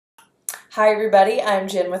Hi everybody, I'm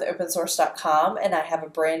Jen with Opensource.com and I have a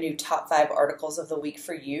brand new top 5 articles of the week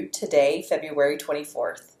for you today, February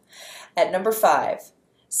 24th. At number 5,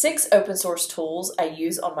 6 open source tools I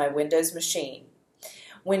use on my Windows machine.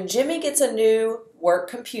 When Jimmy gets a new work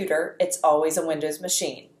computer, it's always a Windows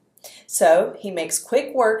machine. So he makes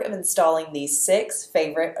quick work of installing these 6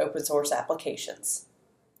 favorite open source applications.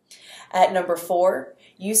 At number 4,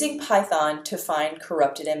 using Python to find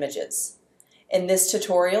corrupted images. In this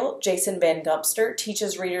tutorial, Jason Van Gumpster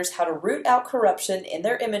teaches readers how to root out corruption in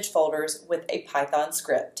their image folders with a Python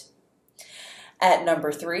script. At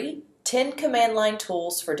number 3, 10 command line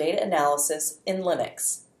tools for data analysis in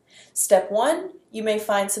Linux. Step 1, you may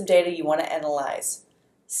find some data you want to analyze.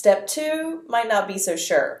 Step 2, might not be so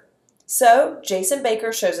sure. So, Jason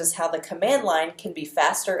Baker shows us how the command line can be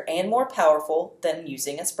faster and more powerful than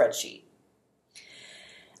using a spreadsheet.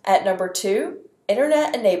 At number 2,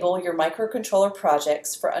 Internet enable your microcontroller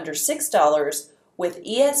projects for under $6 with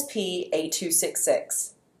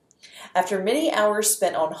ESP8266. After many hours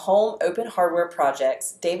spent on home open hardware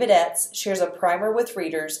projects, David Etz shares a primer with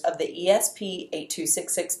readers of the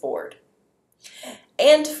ESP8266 board.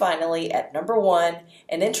 And finally, at number 1,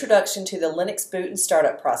 an introduction to the Linux boot and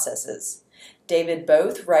startup processes. David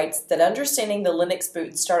Both writes that understanding the Linux boot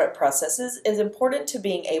and startup processes is important to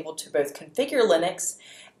being able to both configure Linux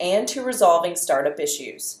and to resolving startup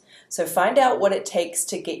issues. So find out what it takes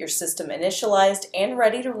to get your system initialized and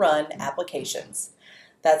ready to run applications.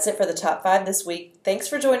 That's it for the top 5 this week. Thanks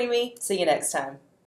for joining me. See you next time.